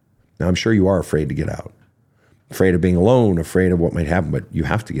 Why? Now, I'm sure you are afraid to get out. Afraid of being alone, afraid of what might happen, but you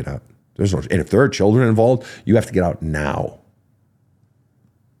have to get out. And if there are children involved, you have to get out now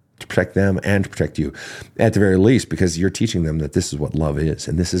to protect them and to protect you, at the very least, because you're teaching them that this is what love is,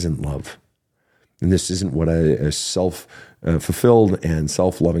 and this isn't love. And this isn't what a self-fulfilled and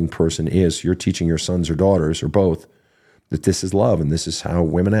self-loving person is. You're teaching your sons or daughters, or both, that this is love, and this is how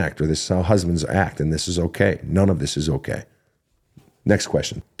women act, or this is how husbands act, and this is okay. None of this is okay. Next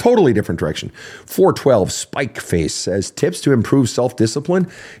question. Totally different direction. 412 Spike Face says, tips to improve self-discipline?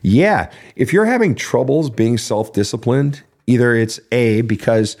 Yeah. If you're having troubles being self-disciplined, either it's A,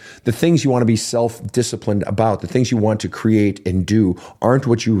 because the things you want to be self-disciplined about, the things you want to create and do aren't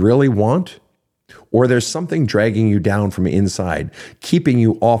what you really want, or there's something dragging you down from inside, keeping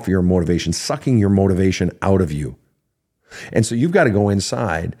you off your motivation, sucking your motivation out of you. And so you've got to go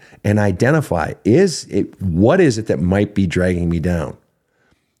inside and identify, what is it that might be dragging me down?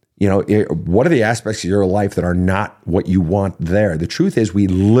 What are the aspects of your life that are not what you want there? The truth is we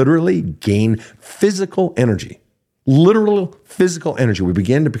literally gain physical energy. Literal physical energy. We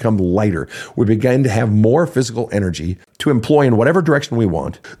begin to become lighter. We begin to have more physical energy to employ in whatever direction we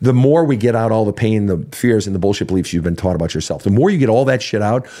want. The more we get out all the pain, the fears, and the bullshit beliefs you've been taught about yourself, the more you get all that shit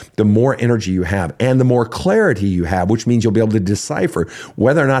out, the more energy you have and the more clarity you have, which means you'll be able to decipher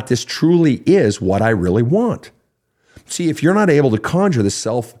whether or not this truly is what I really want. See, if you're not able to conjure the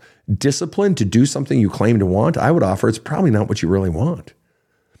self-discipline to do something you claim to want, I would offer it's probably not what you really want.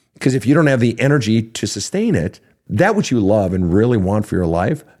 Because if you don't have the energy to sustain it, that which you love and really want for your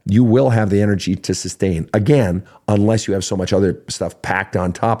life, you will have the energy to sustain. Again, unless you have so much other stuff packed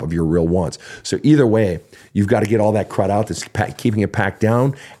on top of your real wants. So either way, you've got to get all that crud out that's keeping it packed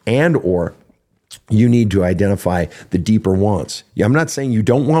down, and or you need to identify the deeper wants. Yeah, I'm not saying you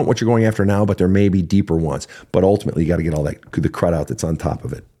don't want what you're going after now, but there may be deeper wants. But ultimately, you got to get all the crud out that's on top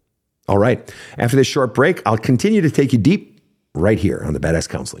of it. All right. After this short break, I'll continue to take you deep right here on the Badass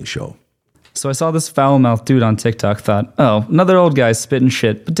Counseling Show. So I saw this foul-mouthed dude on TikTok, thought, oh, another old guy spitting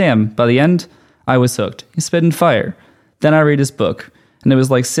shit. But damn, by the end, I was hooked. He's spitting fire. Then I read his book, and it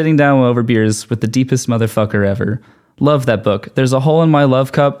was like sitting down over beers with the deepest motherfucker ever. Love that book. There's a hole in my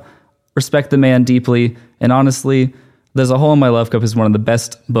love cup. Respect the man deeply. And honestly, There's a Hole in My Love Cup is one of the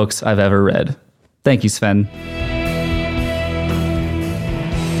best books I've ever read. Thank you, Sven.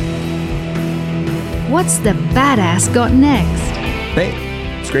 What's the badass got next? Hey.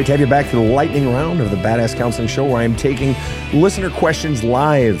 It's great to have you back to the lightning round of the Badass Counseling Show, where I'm taking listener questions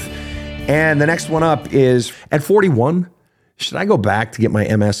live. And the next one up is, at 41, should I go back to get my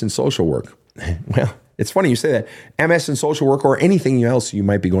MS in social work? Well, it's funny you say that. MS in social work, or anything else you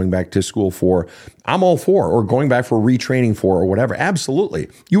might be going back to school for, I'm all for, or going back for retraining for, or whatever. Absolutely.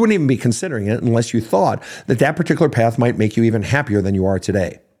 You wouldn't even be considering it unless you thought that that particular path might make you even happier than you are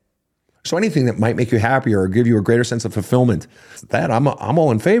today. So anything that might make you happier or give you a greater sense of fulfillment, that I'm all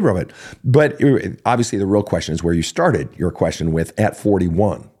in favor of it. But obviously the real question is where you started your question with, at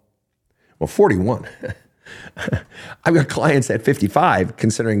 41. Well, 41. I've got clients at 55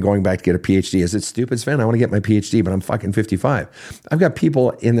 considering going back to get a PhD. Is it stupid, Sven? I want to get my PhD, but I'm fucking 55. I've got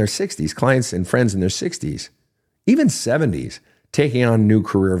people in their 60s, clients and friends in their 60s, even 70s, taking on new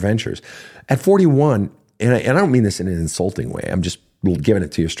career ventures. At 41, and I don't mean this in an insulting way, I'm just giving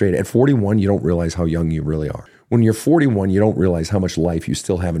it to you straight. At 41, you don't realize how young you really are. When you're 41, you don't realize how much life you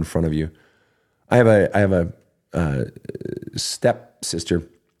still have in front of you. I have a stepsister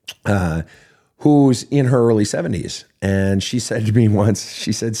who's in her early 70s. And she said to me once,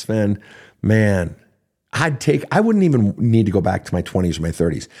 she said, Sven, man, I wouldn't even need to go back to my 20s or my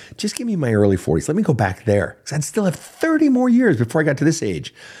 30s. Just give me my early 40s. Let me go back there. Because I'd still have 30 more years before I got to this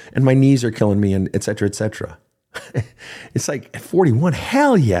age. And my knees are killing me, and et cetera, et cetera. It's like, at 41,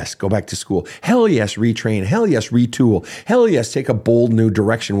 hell yes, go back to school. Hell yes, retrain. Hell yes, retool. Hell yes, take a bold new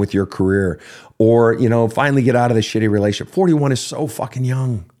direction with your career. Or, finally get out of the shitty relationship. 41 is so fucking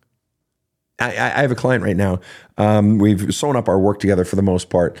young. I have a client right now. We've sewn up our work together for the most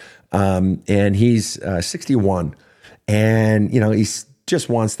part. And he's 61. And, he's just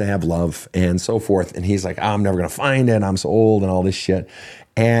wants to have love and so forth. And he's like, I'm never going to find it. I'm so old and all this shit.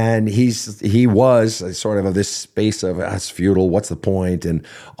 And he was sort of this space of, it's futile. What's the point? And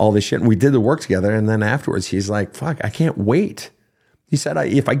all this shit. And we did the work together. And then afterwards, he's like, fuck, I can't wait. He said,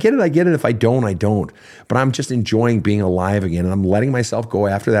 if I get it, I get it. If I don't, I don't. But I'm just enjoying being alive again. And I'm letting myself go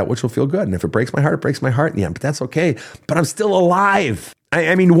after that, which will feel good. And if it breaks my heart, it breaks my heart in the end. But that's okay. But I'm still alive.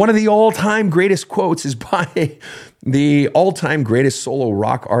 I mean, one of the all-time greatest quotes is by the all-time greatest solo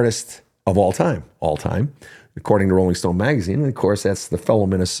rock artist of all time, according to Rolling Stone magazine. And of course, that's the fellow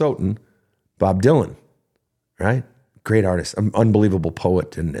Minnesotan, Bob Dylan, right? Great artist, unbelievable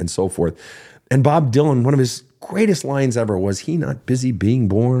poet and so forth. And Bob Dylan, one of his greatest lines ever was, he not busy being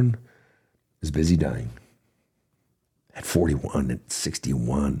born, is busy dying. At 41, at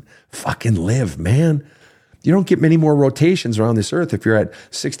 61, fucking live, man. You don't get many more rotations around this earth if you're at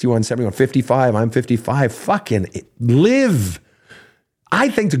 61, 71, 55, I'm 55. Fucking live. I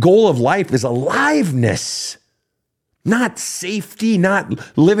think the goal of life is aliveness, not safety,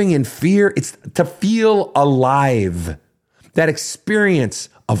 not living in fear. It's to feel alive. That experience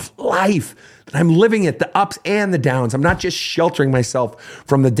of life, that I'm living it, the ups and the downs. I'm not just sheltering myself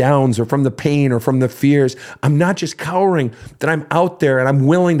from the downs or from the pain or from the fears. I'm not just cowering, that I'm out there and I'm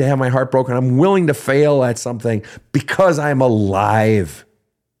willing to have my heart broken. I'm willing to fail at something because I'm alive.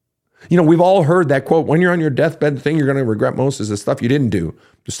 You know, we've all heard that quote, when you're on your deathbed, the thing you're going to regret most is the stuff you didn't do,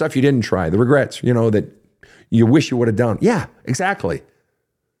 the stuff you didn't try, the regrets, you know, that you wish you would have done. Yeah, exactly.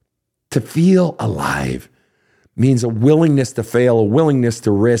 To feel alive means a willingness to fail, a willingness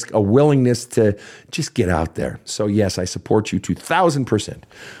to risk, a willingness to just get out there. So yes, I support you 2,000%.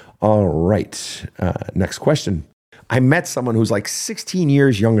 All right, next question. I met someone who's like 16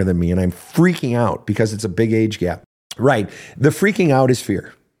 years younger than me and I'm freaking out because it's a big age gap. Right, the freaking out is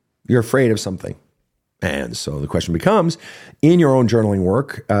fear. You're afraid of something. And so the question becomes, in your own journaling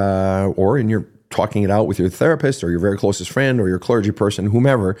work or in your talking it out with your therapist or your very closest friend or your clergy person,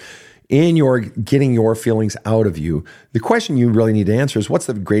 whomever, in your getting your feelings out of you, the question you really need to answer is, what's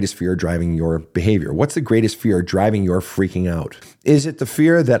the greatest fear driving your behavior? What's the greatest fear driving your freaking out? Is it the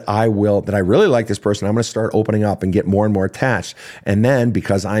fear that I really like this person, I'm going to start opening up and get more and more attached, and then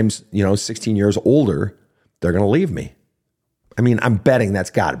because I'm 16 years older, they're going to leave me? I mean, I'm betting that's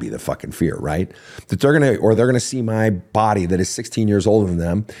got to be the fucking fear, right? That they're going to see my body that is 16 years older than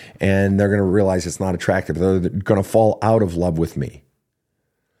them, and they're going to realize it's not attractive. They're going to fall out of love with me.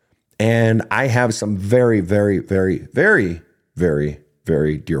 And I have some very, very, very, very, very,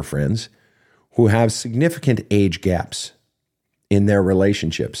 very dear friends who have significant age gaps in their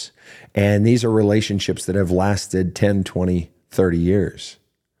relationships. And these are relationships that have lasted 10, 20, 30 years.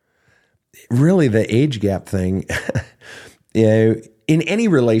 Really, the age gap thing, in any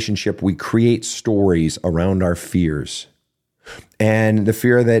relationship, we create stories around our fears. And the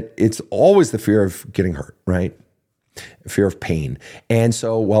fear that it's always the fear of getting hurt, right? Fear of pain. And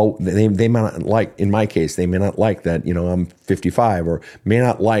so, well, they may not like, in my case, they may not like that, I'm 55, or may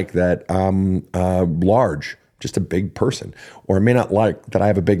not like that I'm large, just a big person, or may not like that I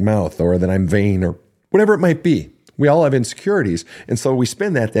have a big mouth, or that I'm vain, or whatever it might be. We all have insecurities. And so we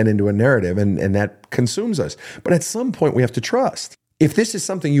spin that then into a narrative, and that consumes us. But at some point, we have to trust. If this is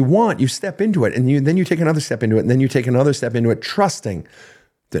something you want, you step into it, and then you take another step into it, and then you take another step into it, trusting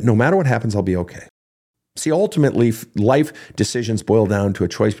that no matter what happens, I'll be okay. See, ultimately, life decisions boil down to a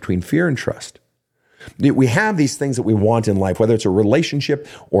choice between fear and trust. We have these things that we want in life, whether it's a relationship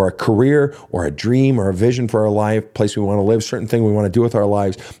or a career or a dream or a vision for our life, place we want to live, certain thing we want to do with our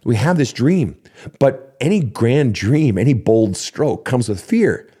lives. We have this dream, but any grand dream, any bold stroke comes with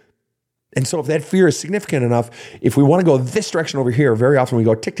fear. And so if that fear is significant enough, if we want to go this direction over here, very often we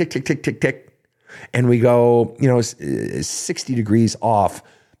go tick, tick, tick, tick, tick, tick, and we go, 60 degrees off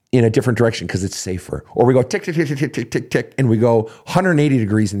in a different direction because it's safer. Or we go tick, tick, tick, tick, tick, tick, tick, tick, and we go 180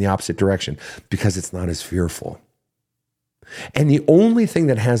 degrees in the opposite direction because it's not as fearful. And the only thing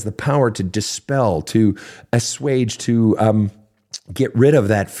that has the power to dispel, to assuage, to get rid of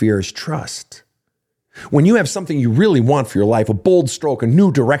that fear is trust. When you have something you really want for your life, a bold stroke, a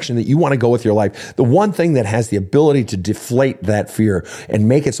new direction that you want to go with your life, the one thing that has the ability to deflate that fear and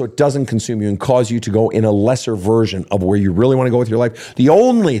make it so it doesn't consume you and cause you to go in a lesser version of where you really want to go with your life, the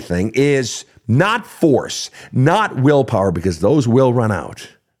only thing is not force, not willpower, because those will run out.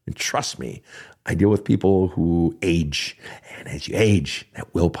 And trust me, I deal with people who age, and as you age,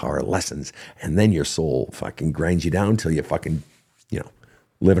 that willpower lessens, and then your soul fucking grinds you down till you fucking,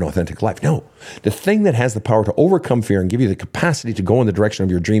 live an authentic life. No, the thing that has the power to overcome fear and give you the capacity to go in the direction of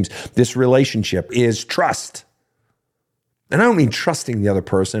your dreams, this relationship, is trust. And I don't mean trusting the other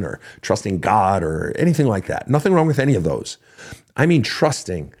person or trusting God or anything like that. Nothing wrong with any of those. I mean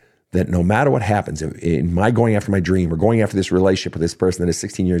trusting that no matter what happens, in my going after my dream or going after this relationship with this person that is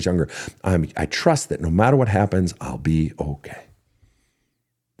 16 years younger, I trust that no matter what happens, I'll be okay.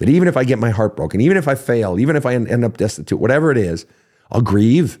 That even if I get my heart broken, even if I fail, even if I end up destitute, whatever it is, I'll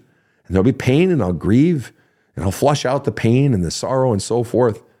grieve, and there'll be pain, and I'll grieve, and I'll flush out the pain and the sorrow and so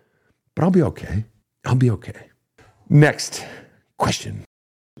forth. But I'll be okay. I'll be okay. Next question.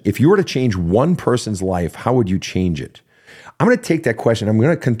 If you were to change one person's life, how would you change it? I'm going to take that question. I'm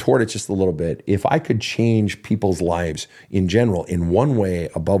going to contort it just a little bit. If I could change people's lives in general, in one way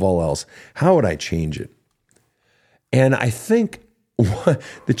above all else, how would I change it? And I think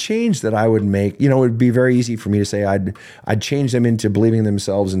the change that I would make, it would be very easy for me to say I'd change them into believing in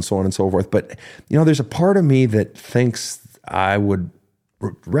themselves and so on and so forth. But, there's a part of me that thinks I would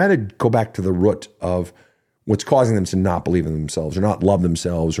rather go back to the root of what's causing them to not believe in themselves or not love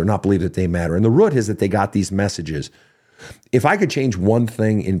themselves or not believe that they matter. And the root is that they got these messages. If I could change one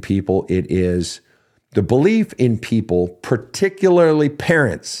thing in people, it is the belief in people, particularly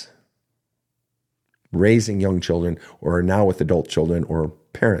parents raising young children or now with adult children or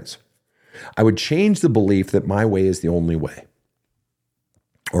parents. I would change the belief that my way is the only way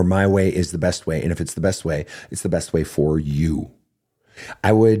or my way is the best way. And if it's the best way, it's the best way for you.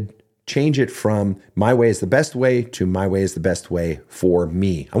 I would change it from my way is the best way to my way is the best way for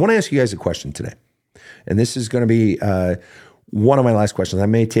me. I want to ask you guys a question today. And this is going to be one of my last questions. I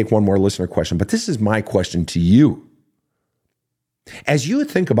may take one more listener question, but this is my question to you. As you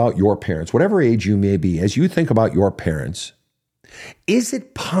think about your parents, whatever age you may be, as you think about your parents, is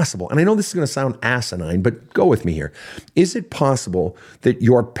it possible, and I know this is going to sound asinine, but go with me here. Is it possible that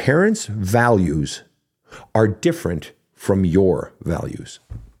your parents' values are different from your values?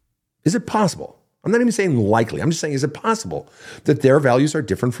 Is it possible? I'm not even saying likely. I'm just saying, is it possible that their values are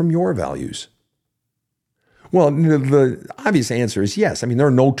different from your values? Well, the obvious answer is yes. I mean, there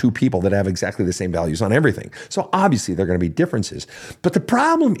are no two people that have exactly the same values on everything. So obviously there are going to be differences. But the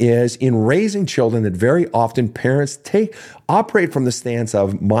problem is in raising children that very often parents operate from the stance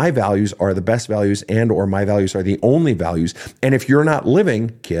of my values are the best values and or my values are the only values. And if you're not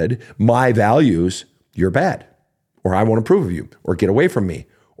living, kid, my values, you're bad. Or I won't approve of you or get away from me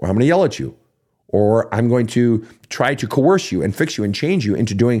or I'm going to yell at you. Or I'm going to try to coerce you and fix you and change you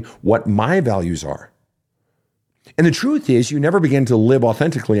into doing what my values are. And the truth is, you never begin to live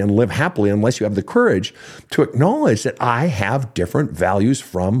authentically and live happily unless you have the courage to acknowledge that I have different values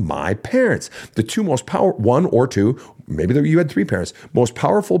from my parents. The two most one or two, maybe you had three parents, most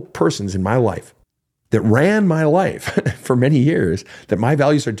powerful persons in my life that ran my life for many years, that my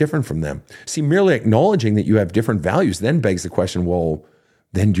values are different from them. See, merely acknowledging that you have different values then begs the question, well,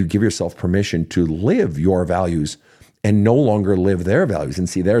 then do you give yourself permission to live your values and no longer live their values? And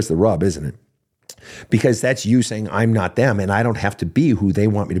see, there's the rub, isn't it? Because that's you saying, I'm not them and I don't have to be who they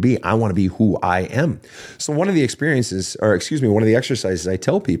want me to be. I want to be who I am. So one of the one of the exercises I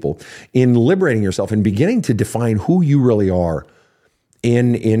tell people in liberating yourself and beginning to define who you really are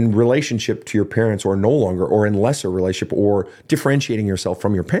in relationship to your parents or no longer, or in lesser relationship or differentiating yourself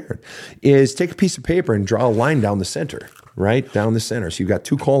from your parent is take a piece of paper and draw a line down the center, right? Down the center. So you've got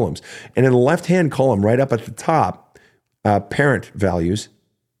two columns. And in the left-hand column, right up at the top, parent values.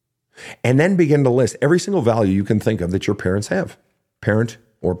 And then begin to list every single value you can think of that your parents have. Parent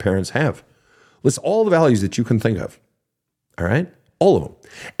or parents have. List all the values that you can think of. All right? All of them.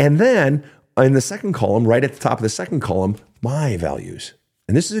 And then in the second column, right at the top of the second column, my values.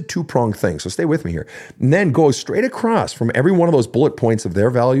 And this is a two-pronged thing, so stay with me here. And then go straight across from every one of those bullet points of their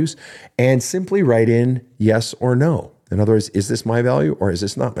values and simply write in yes or no. In other words, is this my value or is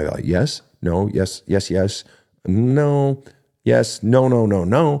this not my value? Yes, no, yes, yes, yes, no, yes, no, no, no,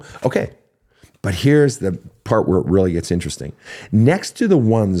 no. Okay, but here's the part where it really gets interesting. Next to the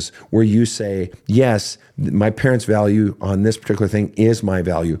ones where you say, yes, my parents' value on this particular thing is my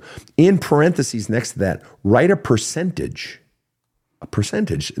value, in parentheses next to that, write a percentage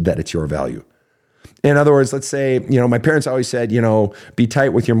that it's your value. In other words, let's say, my parents always said, be tight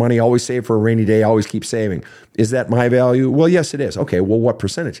with your money, always save for a rainy day, always keep saving. Is that my value? Well, yes, it is. Okay, well, what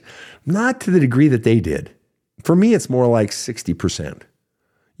percentage? Not to the degree that they did. For me, it's more like 60%.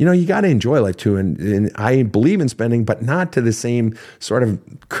 You got to enjoy life too. And I believe in spending, but not to the same sort of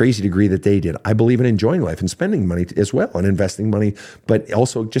crazy degree that they did. I believe in enjoying life and spending money as well and investing money, but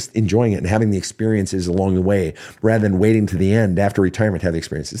also just enjoying it and having the experiences along the way rather than waiting to the end after retirement to have the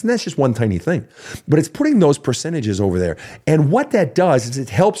experiences. And that's just one tiny thing. But it's putting those percentages over there. And what that does is it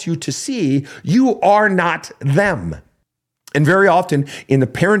helps you to see you are not them. And very often in the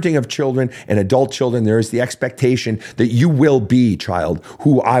parenting of children and adult children, there is the expectation that you will be, child,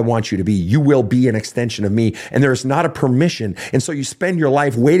 who I want you to be. You will be an extension of me. And there is not a permission. And so you spend your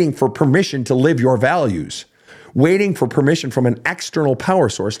life waiting for permission to live your values, waiting for permission from an external power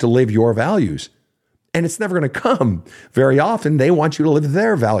source to live your values. And it's never going to come. Very often, they want you to live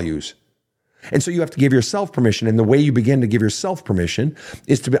their values. And so you have to give yourself permission. And the way you begin to give yourself permission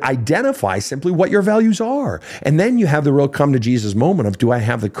is to identify simply what your values are. And then you have the real come to Jesus moment of, do I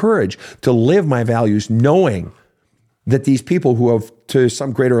have the courage to live my values, knowing that these people who have, to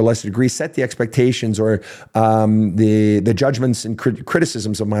some greater or lesser degree, set the expectations or the judgments and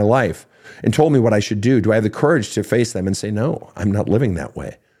criticisms of my life and told me what I should do, do I have the courage to face them and say, no, I'm not living that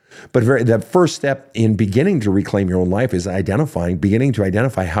way? But the first step in beginning to reclaim your own life is beginning to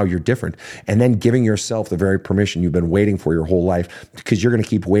identify how you're different, and then giving yourself the very permission you've been waiting for your whole life, because you're going to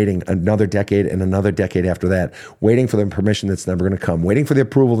keep waiting another decade and another decade after that, waiting for the permission that's never going to come, waiting for the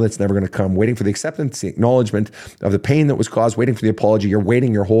approval that's never going to come, waiting for the acceptance, the acknowledgement of the pain that was caused, waiting for the apology. You're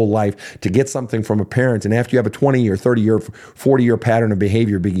waiting your whole life to get something from a parent. And after you have a 20-year, 30-year, 40-year pattern of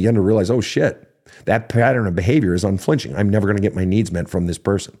behavior, you begin to realize, oh shit, that pattern of behavior is unflinching. I'm never going to get my needs met from this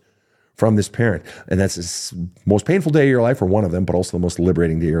person, from this parent. And that's the most painful day of your life, or one of them, but also the most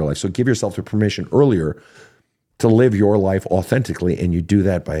liberating day of your life. So give yourself the permission earlier to live your life authentically. And you do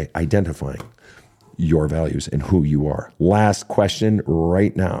that by identifying your values and who you are. Last question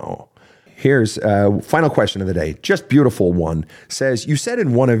right now. Here's a final question of the day. Just beautiful one. Says, you said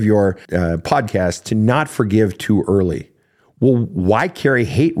in one of your podcasts to not forgive too early. Well, why carry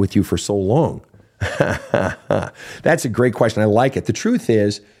hate with you for so long? That's a great question. I like it. The truth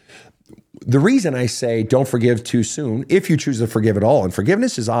is, the reason I say don't forgive too soon, if you choose to forgive at all, and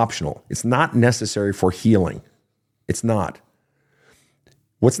forgiveness is optional. It's not necessary for healing. It's not.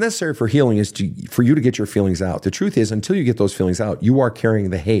 What's necessary for healing is for you to get your feelings out. The truth is, until you get those feelings out, you are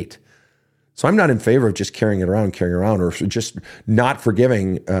carrying the hate. So I'm not in favor of just carrying it around, or just not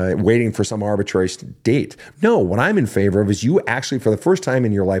forgiving, waiting for some arbitrary date. No, what I'm in favor of is you actually, for the first time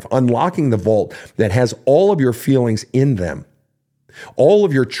in your life, unlocking the vault that has all of your feelings in them. All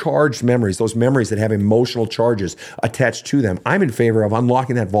of your charged memories, those memories that have emotional charges attached to them. I'm in favor of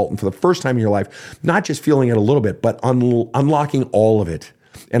unlocking that vault, and for the first time in your life, not just feeling it a little bit, but unlocking all of it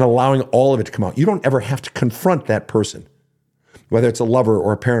and allowing all of it to come out. You don't ever have to confront that person, whether it's a lover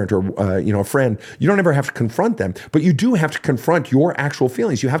or a parent or a friend. You don't ever have to confront them, but you do have to confront your actual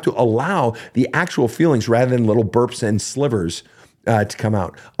feelings. You have to allow the actual feelings rather than little burps and slivers to come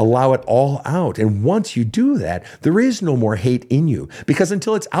out. Allow it all out. And once you do that, there is no more hate in you, because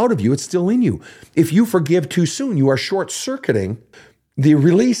until it's out of you, it's still in you. If you forgive too soon, you are short-circuiting the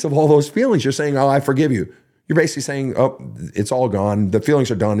release of all those feelings. You're saying, oh, I forgive you. You're basically saying, oh, it's all gone. The feelings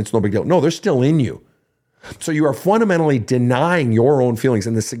are done. It's no big deal. No, they're still in you. So you are fundamentally denying your own feelings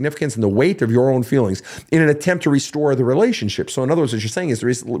and the significance and the weight of your own feelings in an attempt to restore the relationship. So in other words, what you're saying is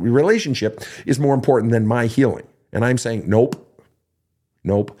the relationship is more important than my healing. And I'm saying, nope.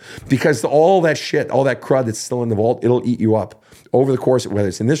 Because all that shit, all that crud that's still in the vault, it'll eat you up over the course of, whether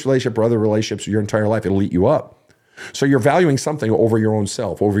it's in this relationship or other relationships or your entire life, it'll eat you up. So you're valuing something over your own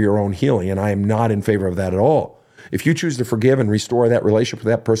self, over your own healing. And I am not in favor of that at all. If you choose to forgive and restore that relationship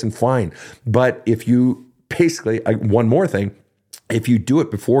with that person, fine. But if you one more thing, if you do it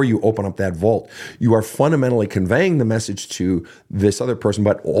before you open up that vault, you are fundamentally conveying the message to this other person,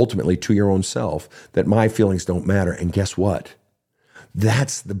 but ultimately to your own self, that my feelings don't matter. And guess what?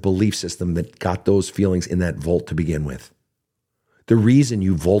 That's the belief system that got those feelings in that vault to begin with. The reason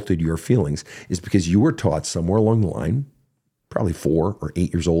you vaulted your feelings is because you were taught somewhere along the line, probably 4 or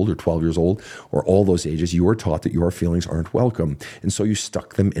 8 years old or 12 years old, or all those ages, you were taught that your feelings aren't welcome. And so you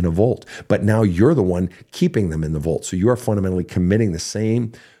stuck them in a vault. But now you're the one keeping them in the vault. So you are fundamentally committing the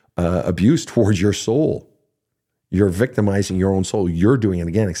same abuse towards your soul. You're victimizing your own soul. You're doing it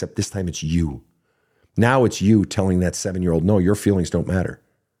again, except this time it's you. Now it's you telling that 7-year-old, no, your feelings don't matter.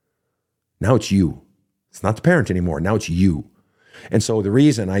 Now it's you. It's not the parent anymore. Now it's you. And so the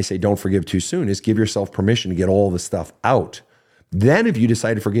reason I say don't forgive too soon is give yourself permission to get all the stuff out. Then if you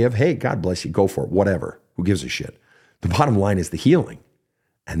decide to forgive, hey, God bless you, go for it, whatever. Who gives a shit? The bottom line is the healing.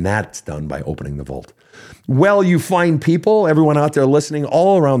 And that's done by opening the vault. Well, you fine people, everyone out there listening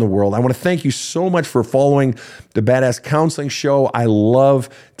all around the world, I want to thank you so much for following the Badass Counseling Show. I love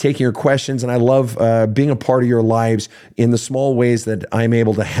taking your questions, and I love being a part of your lives in the small ways that I'm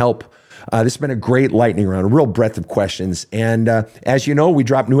able to help This has been a great lightning round, a real breadth of questions. And as you know, we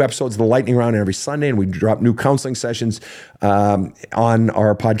drop new episodes of the lightning round every Sunday, and we drop new counseling sessions on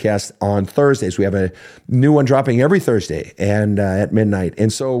our podcast on Thursdays. We have a new one dropping every Thursday and at midnight.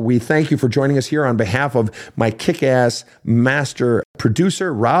 And so we thank you for joining us here on behalf of my kick-ass master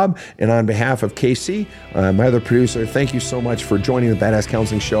producer, Rob, and on behalf of KC, my other producer. Thank you so much for joining the Badass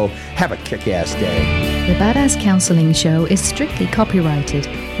Counseling Show. Have a kick-ass day. The Badass Counseling Show is strictly copyrighted.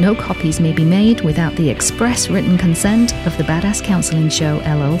 No copies may be made without the express written consent of the Badass Counseling Show,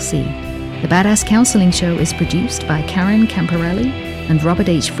 LLC. The Badass Counseling Show is produced by Karen Camparelli and Robert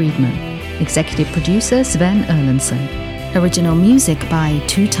H. Friedman. Executive producer, Sven Erlandson. Original music by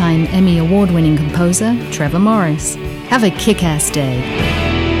two-time Emmy Award-winning composer, Trevor Morris. Have a kick-ass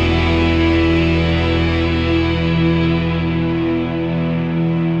day.